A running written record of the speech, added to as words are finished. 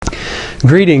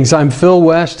Greetings, I'm Phil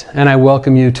West, and I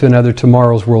welcome you to another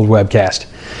Tomorrow's World webcast.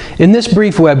 In this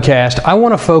brief webcast, I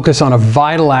want to focus on a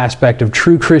vital aspect of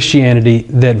true Christianity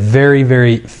that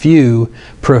very few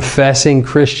professing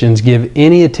Christians give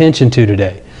any attention to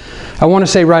today. I want to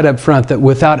say right up front that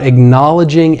without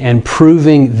acknowledging and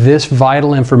proving this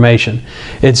vital information,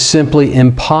 it's simply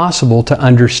impossible to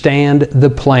understand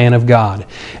the plan of God.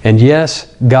 And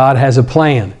yes, God has a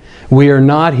plan. We are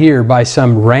not here by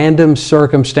some random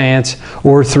circumstance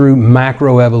or through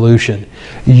macroevolution.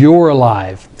 You're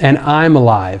alive and I'm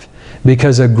alive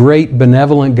because a great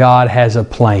benevolent God has a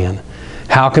plan.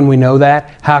 How can we know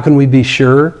that? How can we be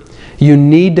sure? You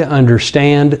need to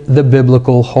understand the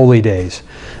biblical holy days.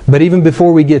 But even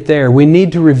before we get there, we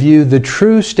need to review the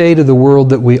true state of the world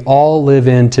that we all live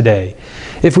in today.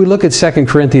 If we look at 2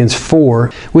 Corinthians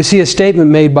 4, we see a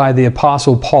statement made by the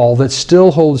Apostle Paul that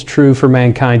still holds true for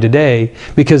mankind today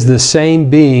because the same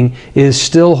being is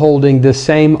still holding the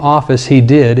same office he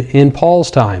did in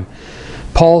Paul's time.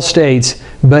 Paul states,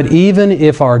 "But even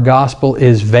if our gospel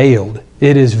is veiled,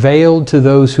 it is veiled to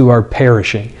those who are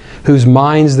perishing, whose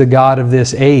minds the God of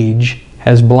this age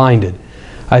has blinded."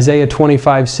 Isaiah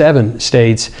 25:7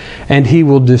 states, "And he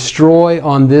will destroy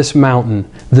on this mountain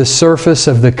the surface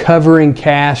of the covering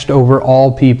cast over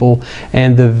all people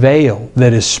and the veil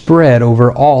that is spread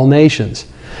over all nations."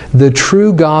 The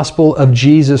true gospel of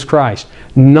Jesus Christ,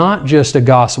 not just a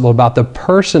gospel about the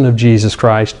person of Jesus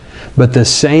Christ, but the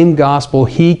same gospel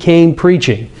he came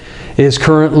preaching, is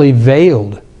currently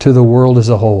veiled to the world as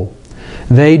a whole.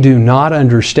 They do not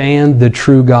understand the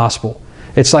true gospel.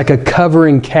 It's like a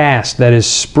covering cast that is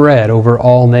spread over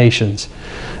all nations.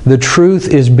 The truth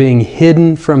is being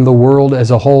hidden from the world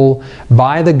as a whole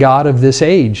by the god of this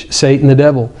age, Satan the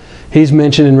devil. He's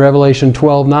mentioned in Revelation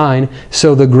 12:9,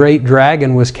 "So the great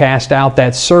dragon was cast out,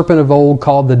 that serpent of old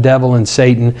called the devil and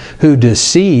Satan, who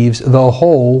deceives the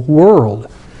whole world."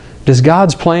 Does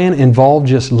God's plan involve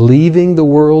just leaving the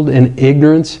world in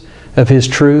ignorance of His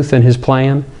truth and His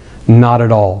plan? Not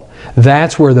at all.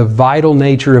 That's where the vital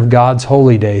nature of God's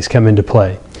holy days come into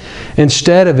play.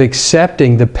 Instead of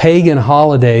accepting the pagan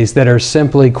holidays that are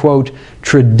simply, quote,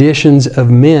 traditions of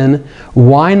men,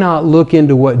 why not look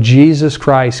into what Jesus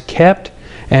Christ kept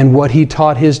and what He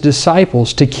taught His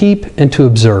disciples to keep and to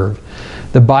observe?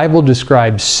 The Bible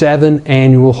describes 7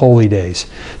 annual holy days.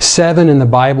 7 in the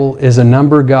Bible is a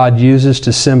number God uses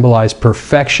to symbolize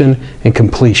perfection and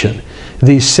completion.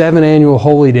 These 7 annual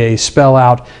holy days spell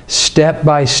out step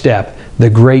by step the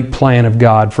great plan of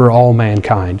God for all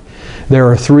mankind. There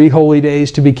are 3 holy days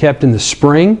to be kept in the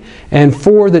spring and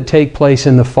 4 that take place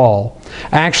in the fall.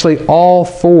 Actually, all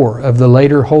 4 of the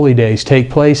later holy days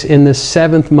take place in the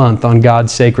 7th month on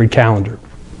God's sacred calendar.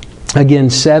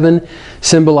 Again, 7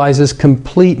 symbolizes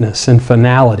completeness and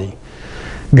finality.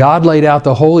 God laid out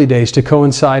the holy days to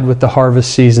coincide with the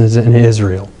harvest seasons in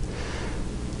Israel.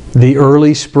 The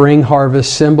early spring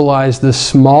harvest symbolized the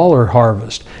smaller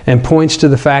harvest and points to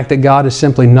the fact that God is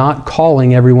simply not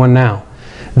calling everyone now.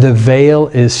 The veil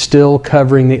is still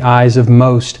covering the eyes of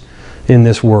most in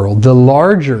this world. The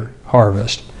larger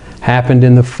harvest happened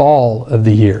in the fall of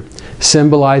the year,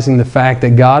 symbolizing the fact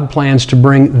that God plans to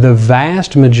bring the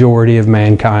vast majority of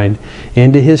mankind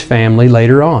into His family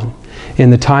later on, in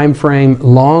the time frame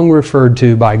long referred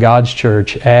to by God's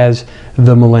church as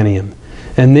the millennium.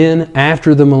 And then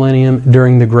after the millennium,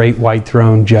 during the Great White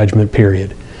Throne Judgment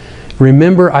period.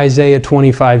 Remember Isaiah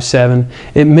 25:7?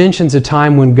 It mentions a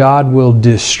time when God will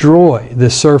destroy the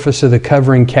surface of the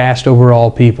covering cast over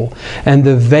all people and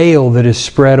the veil that is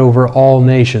spread over all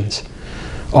nations.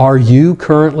 Are you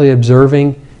currently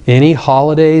observing any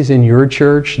holidays in your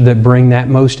church that bring that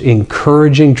most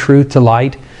encouraging truth to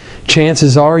light?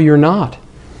 Chances are you're not.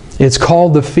 It's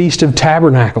called the Feast of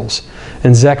Tabernacles.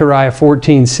 And Zechariah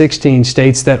 14:16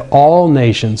 states that all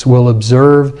nations will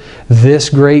observe this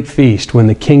great feast when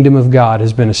the kingdom of God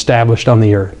has been established on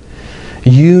the earth.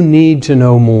 You need to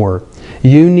know more.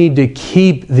 You need to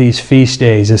keep these feast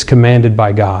days as commanded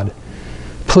by God.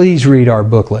 Please read our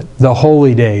booklet, The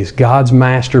Holy Days, God's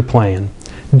Master Plan.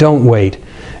 Don't wait.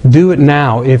 Do it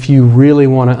now if you really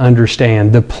want to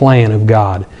understand the plan of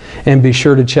God. And be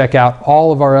sure to check out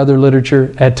all of our other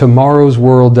literature at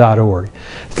tomorrowsworld.org.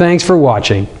 Thanks for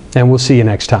watching, and we'll see you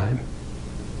next time.